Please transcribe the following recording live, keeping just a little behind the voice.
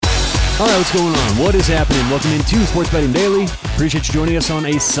All right, what's going on? What is happening? Welcome into Sports Betting Daily. Appreciate you joining us on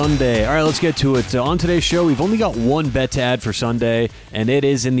a Sunday. All right, let's get to it. On today's show, we've only got one bet to add for Sunday, and it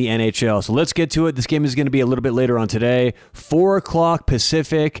is in the NHL. So let's get to it. This game is going to be a little bit later on today. 4 o'clock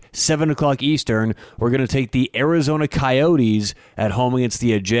Pacific, 7 o'clock Eastern. We're going to take the Arizona Coyotes at home against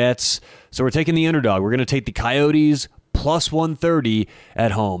the Jets. So we're taking the underdog. We're going to take the Coyotes plus 130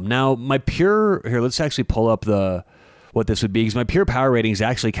 at home. Now, here, let's actually pull up what this would be, because my pure power ratings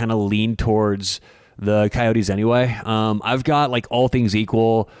actually kind of lean towards the Coyotes anyway. I've got, like, all things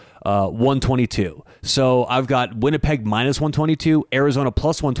equal, 122. So I've got Winnipeg minus 122, Arizona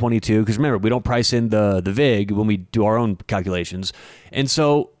plus 122, because remember, we don't price in the VIG when we do our own calculations. And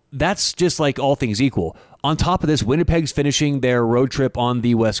so that's just like all things equal. On top of this, Winnipeg's finishing their road trip on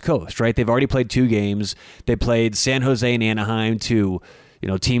the West Coast, right? They've already played 2 games. They played San Jose and Anaheim, two,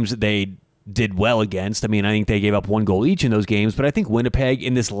 teams that they did well against. I mean, I think they gave up 1 goal each in those games, but I think Winnipeg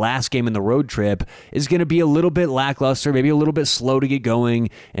in this last game in the road trip is going to be a little bit lackluster, maybe a little bit slow to get going,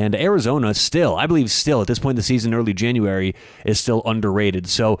 and Arizona I believe still at this point in the season, early January, is still underrated.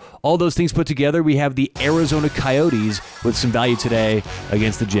 So all those things put together, we have the Arizona Coyotes with some value today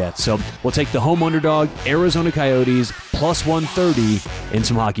against the Jets. So we'll take the home underdog, Arizona Coyotes, plus 130 in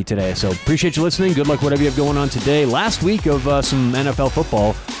some hockey today. So appreciate you listening. Good luck whatever you have going on today. Last week of some NFL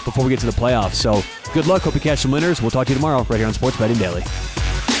football before we get to the playoffs. So good luck. Hope you catch some winners. We'll talk to you tomorrow right here on Sports Betting Daily.